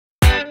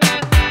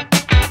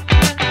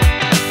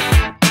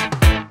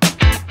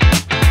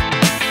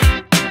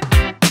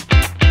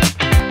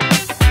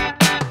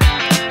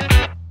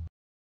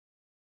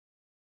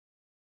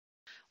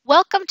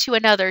Welcome to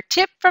another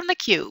tip from the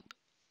Cube.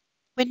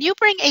 When you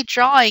bring a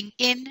drawing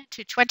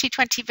into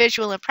 2020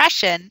 Visual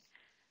Impression,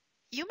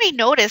 you may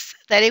notice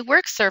that a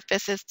work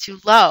surface is too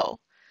low,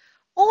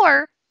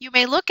 or you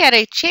may look at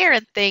a chair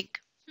and think,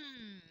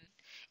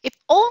 if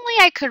only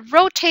I could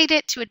rotate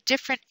it to a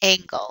different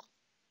angle.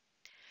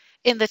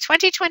 In the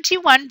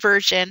 2021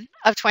 version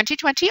of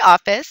 2020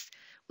 Office,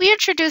 we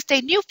introduced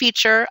a new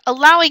feature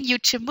allowing you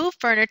to move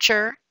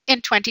furniture in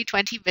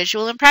 2020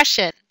 Visual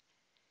Impression.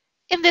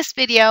 In this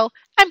video,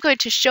 I'm going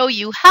to show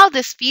you how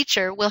this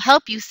feature will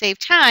help you save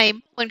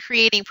time when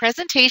creating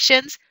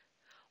presentations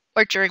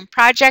or during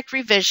project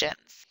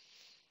revisions.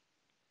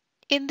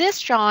 In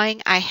this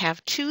drawing, I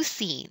have two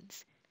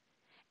scenes,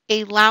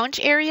 a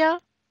lounge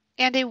area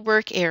and a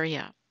work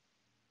area.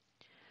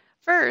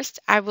 First,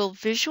 I will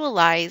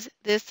visualize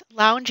this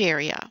lounge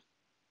area.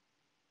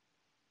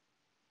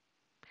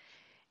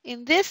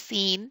 In this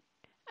scene,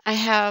 I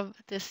have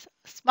this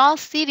small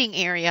seating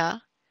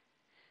area,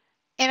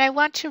 and I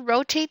want to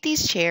rotate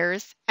these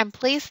chairs and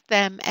place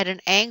them at an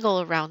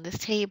angle around this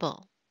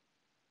table.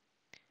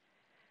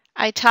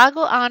 I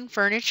toggle on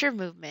furniture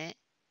movement,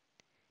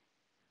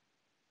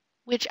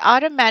 which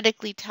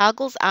automatically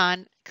toggles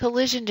on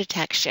collision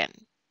detection.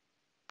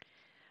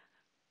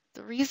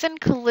 The reason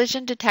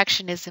collision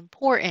detection is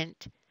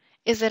important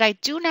is that I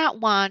do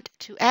not want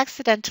to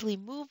accidentally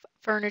move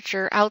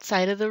furniture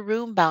outside of the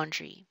room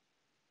boundary.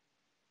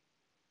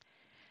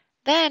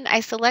 Then I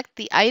select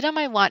the item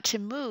I want to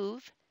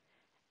move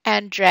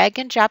and drag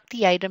and drop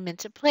the item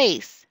into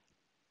place.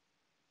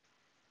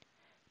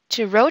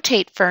 To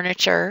rotate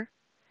furniture,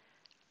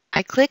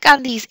 I click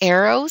on these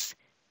arrows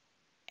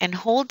and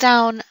hold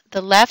down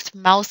the left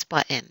mouse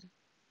button.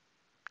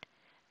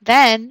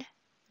 Then,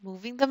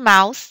 moving the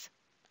mouse,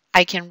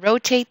 I can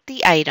rotate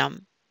the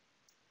item.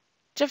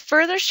 To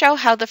further show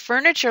how the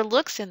furniture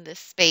looks in this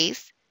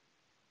space,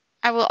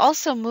 I will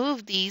also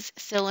move these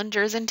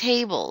cylinders and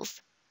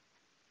tables.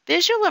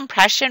 Visual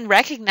Impression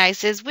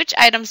recognizes which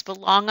items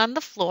belong on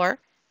the floor,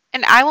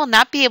 and I will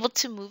not be able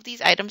to move these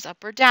items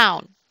up or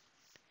down.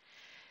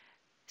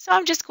 So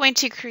I'm just going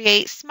to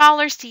create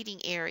smaller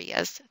seating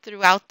areas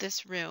throughout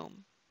this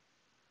room.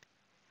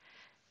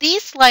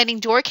 These sliding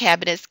door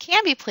cabinets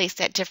can be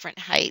placed at different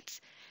heights,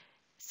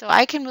 so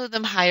I can move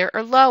them higher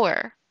or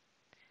lower.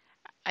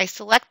 I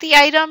select the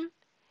item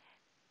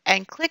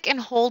and click and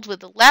hold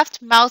with the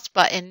left mouse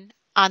button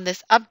on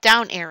this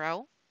up-down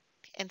arrow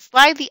and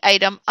slide the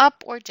item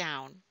up or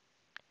down.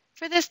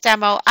 For this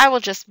demo, I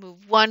will just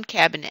move one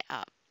cabinet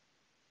up.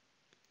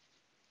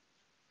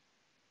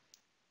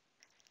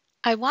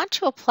 I want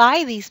to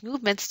apply these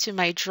movements to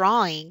my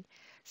drawing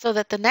so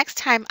that the next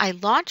time I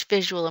launch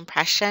Visual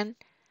Impression,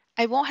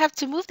 I won't have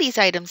to move these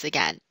items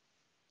again.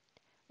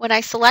 When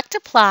I select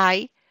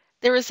Apply,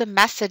 there is a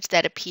message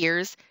that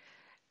appears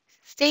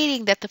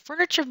stating that the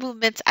furniture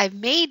movements I've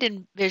made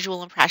in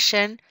Visual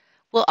Impression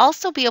will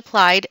also be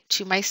applied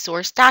to my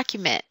source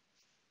document.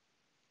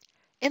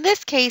 In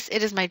this case,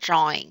 it is my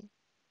drawing.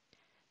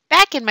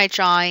 Back in my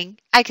drawing,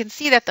 I can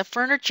see that the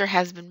furniture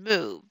has been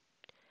moved.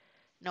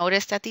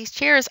 Notice that these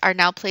chairs are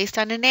now placed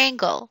on an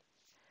angle.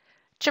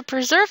 To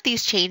preserve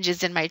these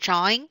changes in my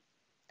drawing,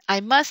 I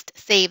must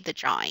save the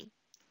drawing.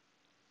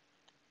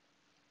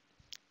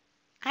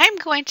 I'm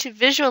going to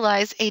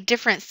visualize a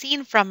different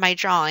scene from my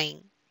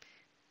drawing.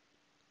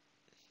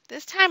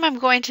 This time I'm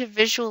going to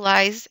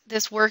visualize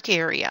this work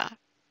area.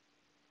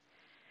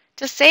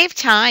 To save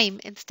time,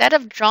 instead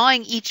of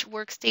drawing each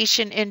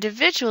workstation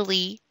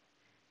individually,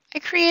 I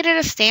created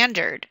a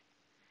standard.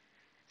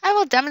 I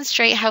will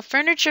demonstrate how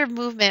furniture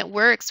movement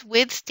works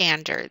with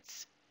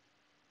standards.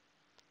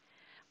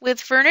 With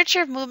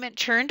furniture movement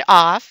turned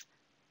off,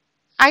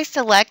 I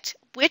select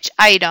which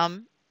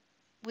item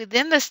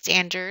within the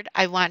standard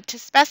I want to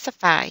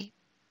specify.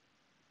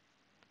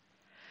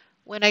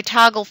 When I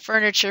toggle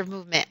furniture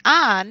movement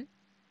on,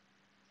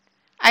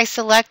 I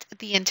select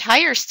the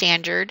entire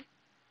standard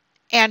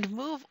and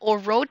move or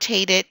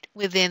rotate it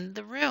within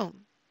the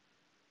room.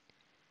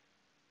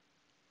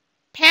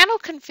 Panel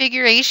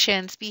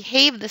configurations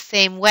behave the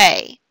same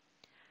way.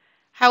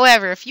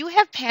 However, if you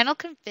have panel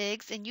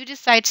configs and you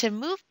decide to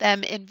move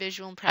them in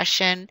Visual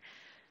Impression,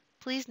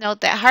 please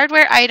note that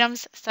hardware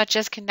items such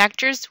as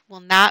connectors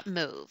will not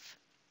move.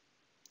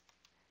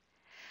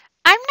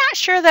 I'm not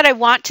sure that I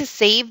want to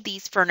save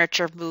these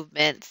furniture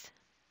movements,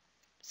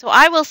 so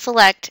I will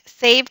select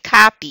Save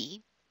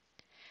Copy.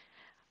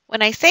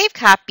 When I save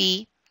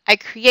copy, I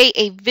create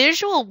a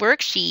visual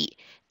worksheet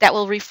that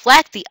will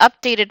reflect the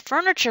updated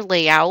furniture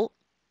layout,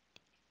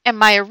 and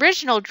my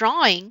original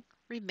drawing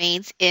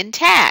remains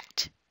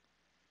intact.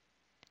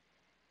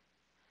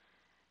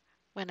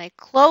 When I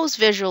close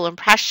Visual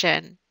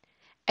Impression,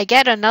 I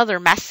get another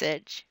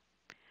message.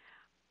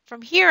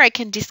 From here, I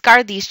can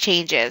discard these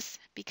changes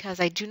because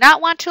I do not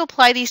want to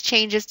apply these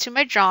changes to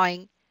my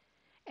drawing,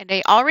 and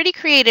I already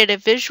created a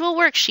visual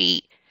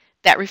worksheet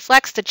that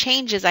reflects the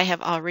changes I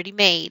have already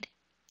made.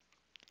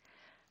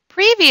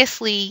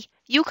 Previously,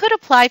 you could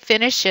apply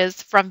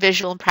finishes from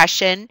Visual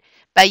Impression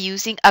by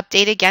using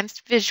Update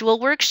Against Visual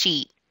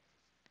Worksheet.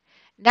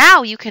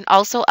 Now you can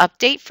also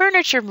update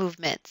furniture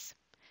movements.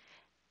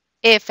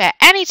 If at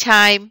any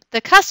time the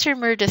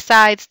customer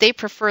decides they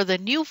prefer the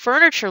new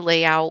furniture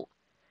layout,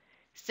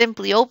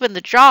 simply open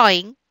the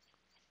drawing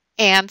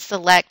and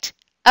select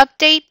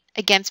Update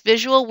against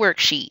Visual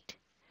Worksheet.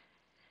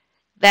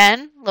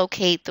 Then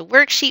locate the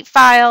worksheet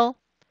file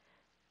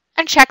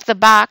and check the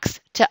box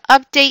to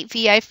update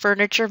VI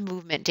furniture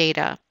movement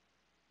data.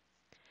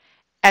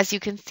 As you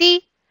can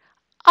see,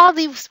 all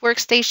these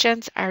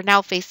workstations are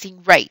now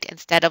facing right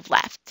instead of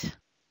left.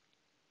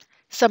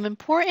 Some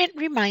important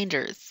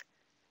reminders.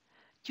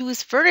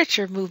 Use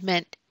furniture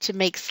movement to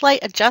make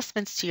slight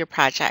adjustments to your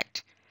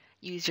project.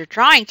 Use your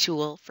drawing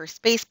tool for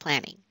space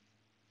planning.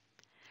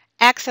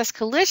 Access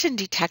collision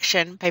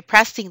detection by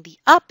pressing the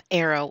up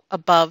arrow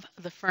above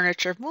the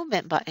furniture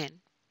movement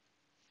button.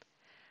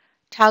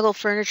 Toggle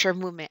furniture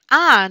movement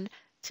on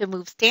to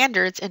move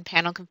standards and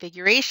panel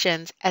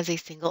configurations as a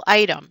single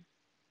item.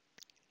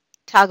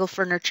 Toggle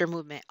furniture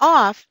movement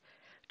off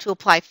to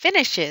apply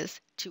finishes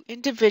to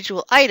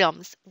individual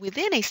items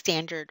within a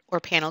standard or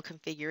panel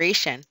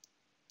configuration.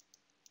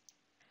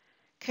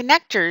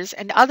 Connectors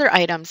and other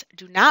items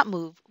do not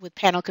move with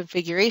panel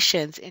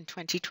configurations in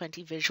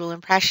 2020 Visual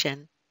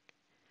Impression.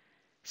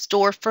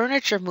 Store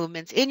furniture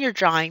movements in your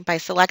drawing by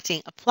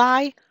selecting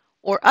Apply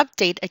or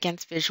Update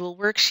against Visual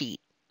Worksheet.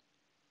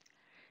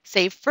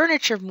 Save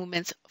furniture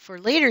movements for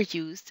later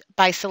use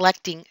by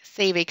selecting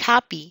Save a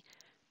Copy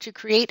to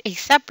create a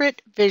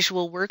separate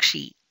visual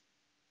worksheet.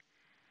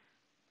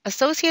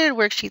 Associated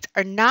worksheets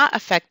are not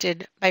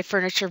affected by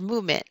furniture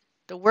movement.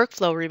 The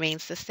workflow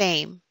remains the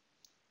same.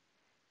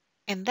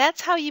 And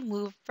that's how you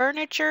move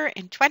furniture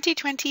in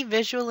 2020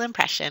 Visual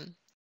Impression.